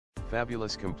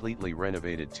Fabulous completely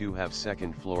renovated 2-have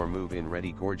second floor move-in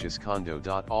ready gorgeous condo.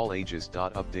 All ages.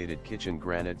 Updated kitchen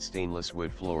granite stainless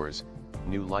wood floors,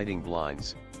 new lighting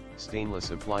blinds,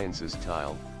 stainless appliances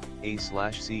tile,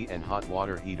 A/C and hot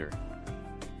water heater.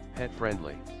 Pet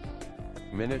friendly.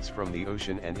 Minutes from the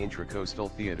ocean and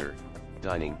Intracoastal theater,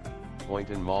 dining,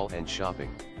 Boynton Mall and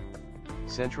shopping.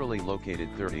 Centrally located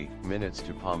 30 minutes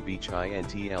to Palm Beach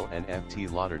INTL and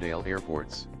FT Lauderdale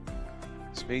airports.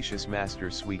 Spacious master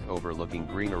suite overlooking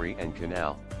Greenery and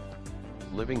Canal.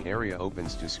 Living area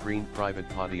opens to screened private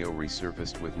patio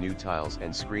resurfaced with new tiles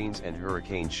and screens and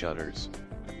hurricane shutters.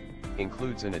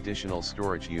 Includes an additional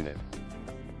storage unit.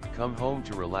 Come home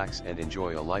to relax and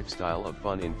enjoy a lifestyle of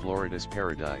fun in Florida's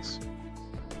paradise.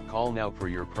 Call now for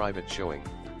your private showing.